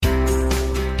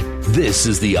This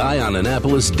is the Eye on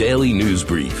Annapolis Daily News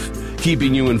Brief,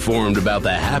 keeping you informed about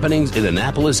the happenings in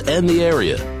Annapolis and the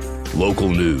area. Local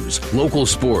news, local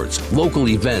sports, local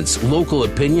events, local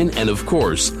opinion, and of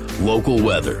course, local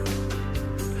weather.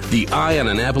 The Eye on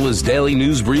Annapolis Daily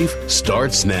News Brief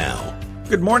starts now.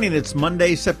 Good morning. It's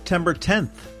Monday, September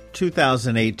 10th,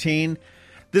 2018.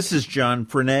 This is John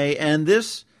Frenaye, and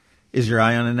this is your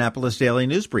Eye on Annapolis Daily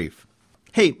News Brief.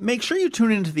 Hey, make sure you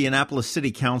tune into the Annapolis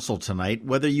City Council tonight.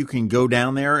 Whether you can go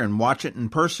down there and watch it in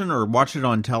person or watch it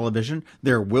on television,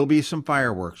 there will be some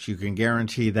fireworks. You can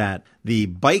guarantee that. The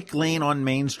bike lane on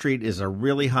Main Street is a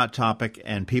really hot topic,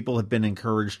 and people have been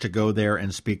encouraged to go there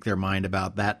and speak their mind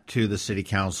about that to the City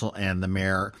Council and the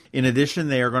mayor. In addition,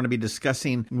 they are going to be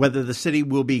discussing whether the city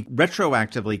will be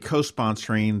retroactively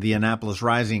co-sponsoring the Annapolis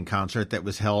Rising concert that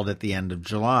was held at the end of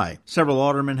July. Several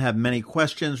aldermen have many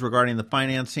questions regarding the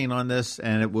financing on this,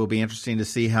 and it will be interesting to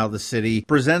see how the city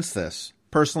presents this.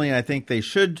 Personally, I think they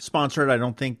should sponsor it. I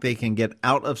don't think they can get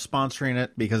out of sponsoring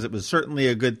it because it was certainly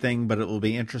a good thing, but it will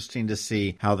be interesting to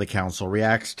see how the council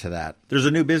reacts to that. There's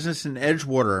a new business in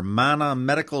Edgewater, Mana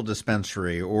Medical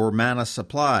Dispensary or Mana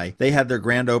Supply. They had their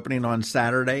grand opening on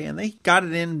Saturday, and they got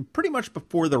it in pretty much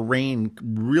before the rain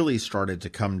really started to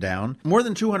come down. More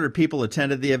than 200 people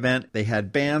attended the event. They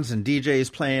had bands and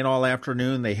DJs playing all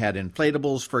afternoon. They had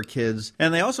inflatables for kids,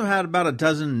 and they also had about a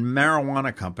dozen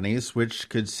marijuana companies which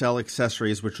could sell accessories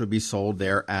which would be sold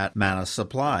there at Mana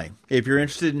Supply. If you're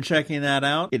interested in checking that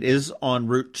out, it is on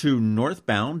Route 2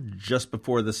 northbound, just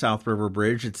before the South River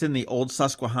Bridge. It's in the old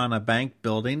Susquehanna Bank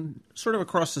building, sort of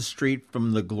across the street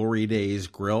from the Glory Days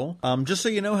Grill. Just so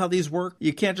you know how these work,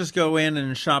 you can't just go in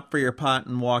and shop for your pot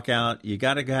and walk out. You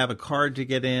got to have a card to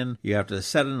get in. You have to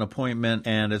set an appointment,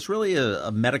 and it's really a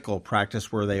medical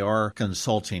practice where they are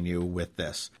consulting you with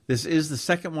this. This is the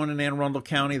second one in Anne Arundel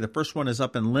County. The first one is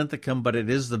up in Linthicum, but it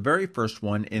is the very first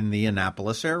one in the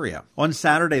Annapolis area. On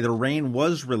Saturday, the rain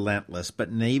was relentless,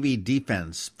 but Navy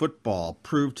defense football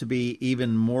proved to be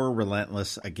even more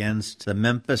relentless against the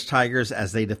Memphis Tigers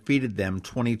as they defeated them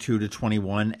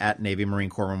 22-21 at Navy Marine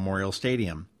Corps Memorial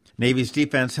Stadium. Navy's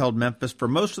defense held Memphis for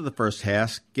most of the first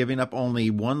half, giving up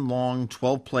only one long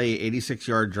 12-play,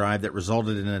 86-yard drive that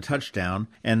resulted in a touchdown,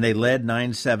 and they led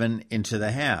 9-7 into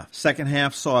the half. Second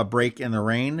half saw a break in the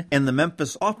rain, and the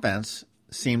Memphis offense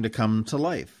seemed to come to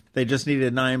life. They just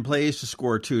needed 9 plays to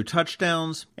score 2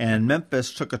 touchdowns, and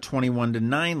Memphis took a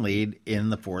 21-9 lead in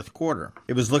the fourth quarter.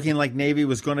 It was looking like Navy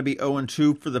was going to be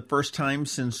 0-2 for the first time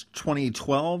since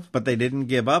 2012, but they didn't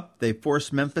give up. They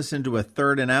forced Memphis into a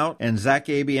 3rd and out, and Zach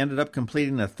Abey ended up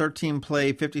completing a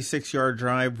 13-play, 56-yard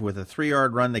drive with a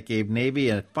 3-yard run that gave Navy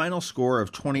a final score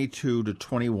of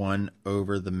 22-21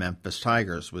 over the Memphis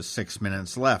Tigers with 6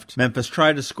 minutes left. Memphis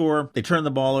tried to score. They turned the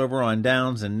ball over on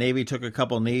downs, and Navy took a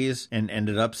couple knees and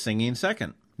ended up singing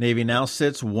second. Navy now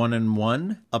sits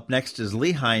 1-1. Up next is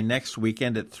Lehigh next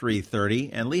weekend at 3:30,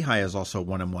 and Lehigh is also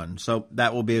 1-1. So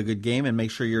that will be a good game, and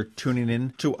make sure you're tuning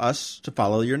in to us to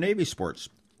follow your Navy sports.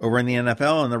 Over in the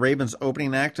NFL, and the Ravens'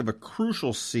 opening act of a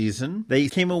crucial season, they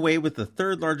came away with the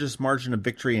 3rd largest margin of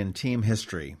victory in team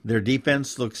history. Their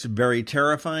defense looks very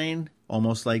terrifying,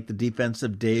 almost like the defense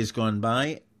of days gone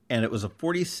by, and it was a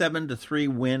 47-3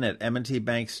 win at M&T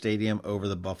Bank Stadium over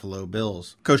the Buffalo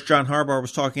Bills. Coach John Harbaugh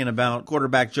was talking about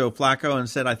quarterback Joe Flacco and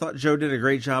said, "I thought Joe did a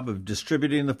great job of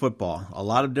distributing the football. A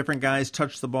lot of different guys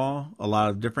touched the ball. A lot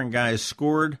of different guys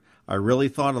scored. I really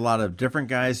thought a lot of different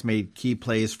guys made key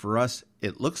plays for us.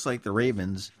 It looks like the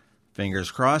Ravens,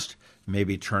 fingers crossed, may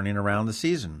be turning around the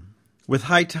season." With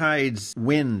high tides,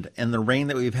 wind, and the rain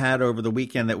that we've had over the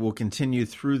weekend that will continue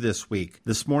through this week,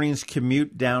 this morning's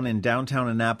commute down in downtown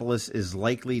Annapolis is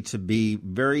likely to be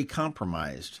very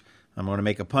compromised. I'm going to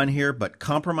make a pun here, but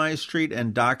Compromise Street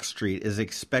and Dock Street is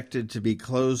expected to be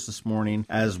closed this morning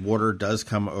as water does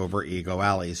come over Ego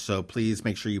Alley. So please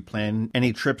make sure you plan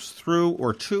any trips through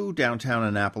or to downtown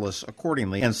Annapolis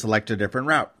accordingly and select a different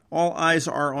route. All eyes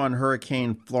are on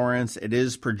Hurricane Florence. It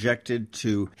is projected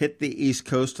to hit the East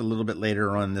Coast a little bit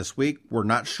later on this week. We're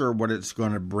not sure what it's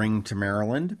going to bring to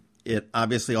Maryland. It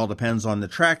obviously all depends on the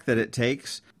track that it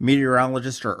takes.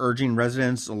 Meteorologists are urging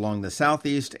residents along the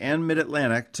southeast and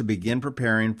mid-Atlantic to begin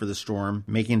preparing for the storm,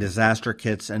 making disaster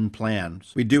kits and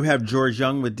plans. We do have George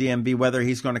Young with DMV Weather.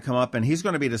 He's going to come up and he's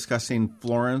going to be discussing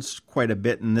Florence quite a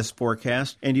bit in this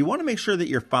forecast. And you want to make sure that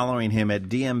you're following him at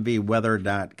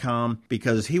dmvweather.com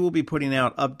because he will be putting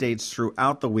out updates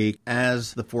throughout the week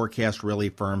as the forecast really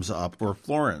firms up for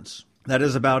Florence. That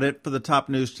is about it for the top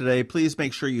news today. Please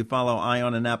make sure you follow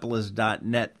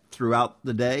eyeonannapolis.net throughout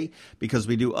the day because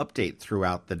we do update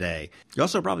throughout the day. You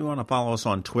also probably want to follow us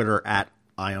on Twitter at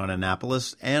Eye on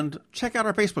Annapolis and check out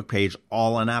our Facebook page,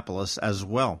 All Annapolis, as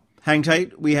well. Hang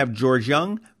tight. We have George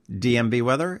Young, DMV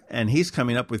Weather, and he's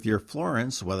coming up with your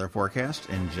Florence weather forecast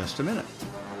in just a minute.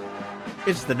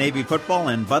 It's the Navy Football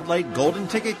and Bud Light Golden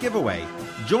Ticket Giveaway.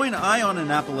 Join Eye on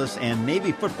Annapolis and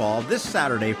Navy Football this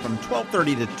Saturday from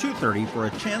 12:30 to 2:30 for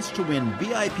a chance to win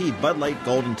VIP Bud Light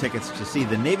Golden Tickets to see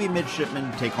the Navy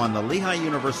midshipmen take on the Lehigh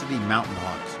University Mountain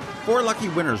Hawks. 4 lucky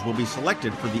winners will be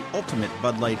selected for the ultimate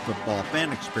Bud Light football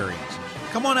fan experience.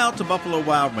 Come on out to Buffalo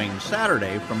Wild Wings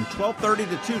Saturday from 12:30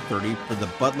 to 2:30 for the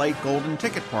Bud Light Golden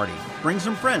Ticket Party. Bring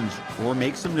some friends or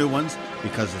make some new ones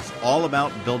because it's all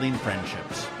about building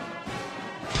friendships.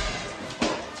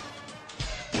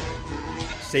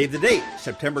 Save the date,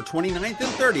 September 29th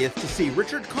and 30th, to see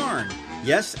Richard Karn,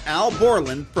 yes, Al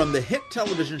Borland, from the hit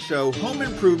television show Home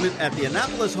Improvement at the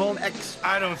Annapolis Home X.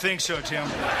 I don't think so, Tim.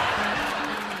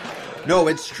 No,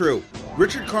 it's true.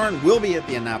 Richard Karn will be at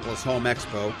the Annapolis Home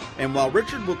Expo, and while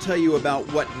Richard will tell you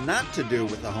about what not to do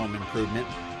with the home improvement,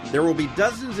 there will be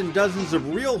dozens and dozens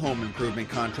of real home improvement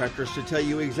contractors to tell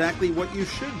you exactly what you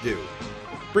should do.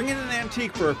 Bring in an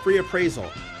antique for a free appraisal.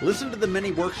 Listen to the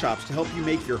many workshops to help you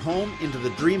make your home into the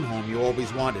dream home you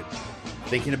always wanted.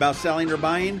 Thinking about selling or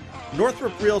buying?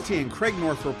 Northrop Realty and Craig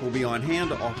Northrop will be on hand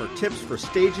to offer tips for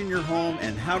staging your home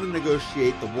and how to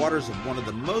negotiate the waters of one of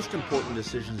the most important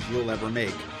decisions you'll ever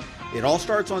make. It all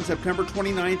starts on September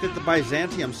 29th at the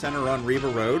Byzantium Center on Riva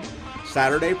Road,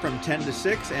 Saturday from 10 to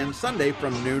 6 and Sunday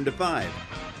from noon to 5.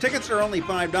 Tickets are only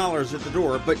 $5 at the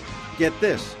door, but get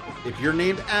this, if you're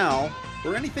named Al,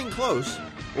 or anything close,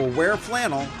 or wear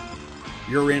flannel,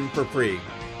 you're in for free.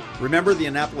 Remember the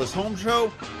Annapolis Home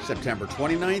Show, September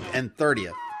 29th and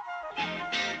 30th.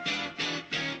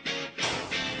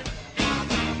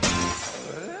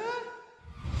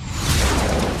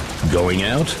 Going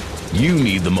out? You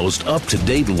need the most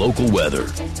up-to-date local weather.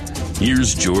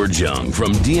 Here's George Young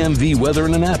from DMV Weather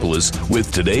in Annapolis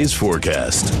with today's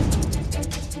forecast.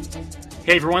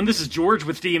 Hey everyone, this is George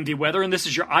with DMV Weather, and this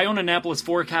is your Eye on Annapolis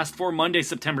forecast for Monday,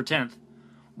 September 10th.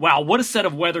 Wow, what a set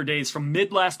of weather days from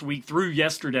mid-last week through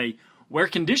yesterday, where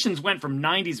conditions went from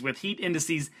 90s with heat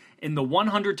indices in the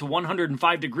 100 to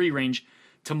 105 degree range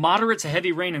to moderate to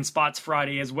heavy rain in spots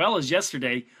Friday, as well as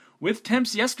yesterday, with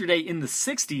temps yesterday in the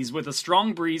 60s with a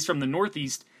strong breeze from the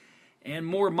northeast and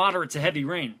more moderate to heavy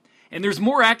rain. And there's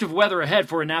more active weather ahead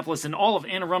for Annapolis and all of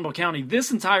Anne Arundel County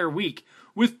this entire week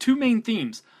with two main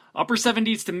themes. Upper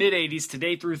 70s to mid-80s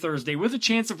today through Thursday with a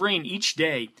chance of rain each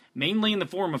day, mainly in the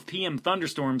form of PM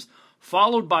thunderstorms,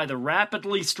 followed by the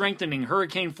rapidly strengthening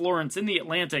Hurricane Florence in the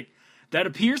Atlantic that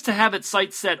appears to have its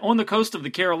sights set on the coast of the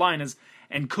Carolinas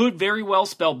and could very well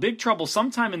spell big trouble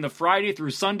sometime in the Friday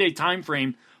through Sunday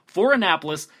timeframe for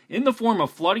Annapolis in the form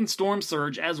of flooding storm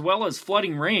surge as well as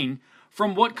flooding rain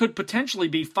from what could potentially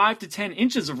be 5 to 10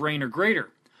 inches of rain or greater.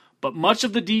 But much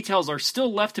of the details are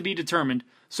still left to be determined,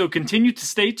 so continue to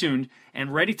stay tuned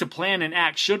and ready to plan and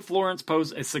act should Florence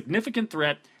pose a significant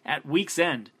threat at week's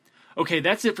end. Okay,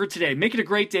 that's it for today. Make it a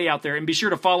great day out there, and be sure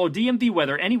to follow DMV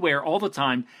Weather anywhere all the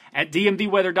time at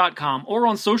dmvweather.com or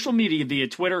on social media via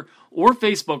Twitter or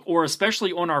Facebook, or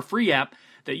especially on our free app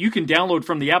that you can download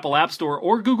from the Apple App Store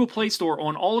or Google Play Store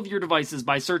on all of your devices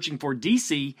by searching for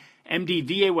DC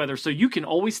MDVA Weather, so you can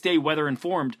always stay weather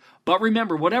informed. But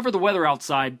remember, whatever the weather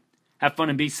outside, have fun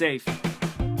and be safe.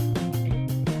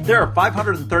 There are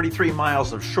 533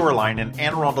 miles of shoreline in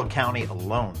Anne Arundel County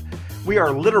alone. We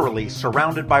are literally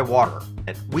surrounded by water.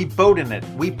 We boat in it,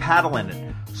 we paddle in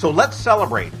it. So let's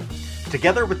celebrate.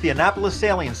 Together with the Annapolis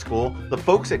Sailing School, the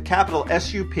folks at Capital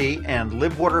SUP and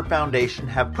Live Water Foundation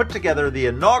have put together the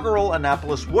inaugural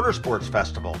Annapolis Water Sports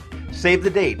Festival. Save the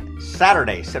date,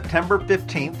 Saturday, September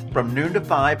 15th from noon to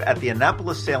 5 at the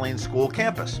Annapolis Sailing School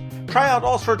campus. Try out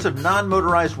all sorts of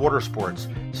non-motorized water sports,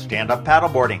 stand-up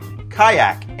paddleboarding,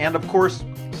 kayak, and of course,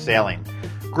 sailing.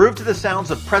 Groove to the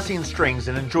sounds of pressing strings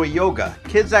and enjoy yoga,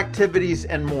 kids' activities,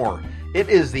 and more. It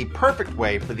is the perfect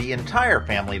way for the entire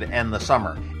family to end the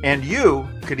summer. And you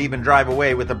could even drive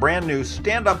away with a brand new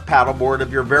stand-up paddleboard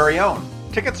of your very own.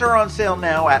 Tickets are on sale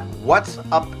now at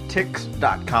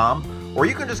whatsuptix.com, or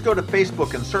you can just go to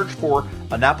Facebook and search for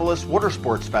Annapolis Water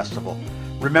Sports Festival.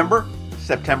 Remember,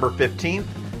 September 15th,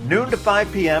 noon to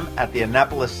 5 p.m. at the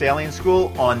Annapolis Sailing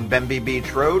School on Bemby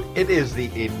Beach Road. It is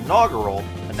the inaugural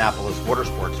Annapolis Water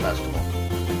Sports Festival.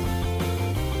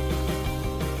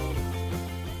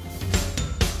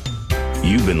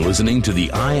 You've been listening to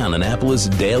the Eye on Annapolis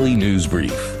Daily News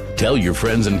Brief. Tell your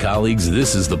friends and colleagues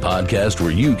this is the podcast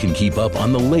where you can keep up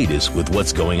on the latest with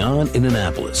what's going on in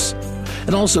Annapolis.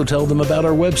 And also tell them about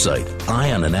our website,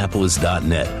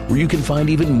 eyeonannapolis.net, where you can find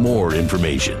even more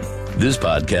information. This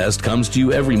podcast comes to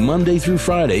you every Monday through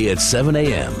Friday at 7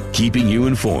 a.m., keeping you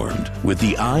informed with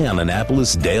the Eye on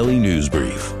Annapolis Daily News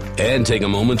Brief. And take a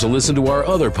moment to listen to our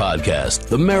other podcast,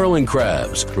 The Maryland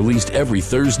Crabs, released every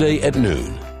Thursday at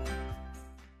noon.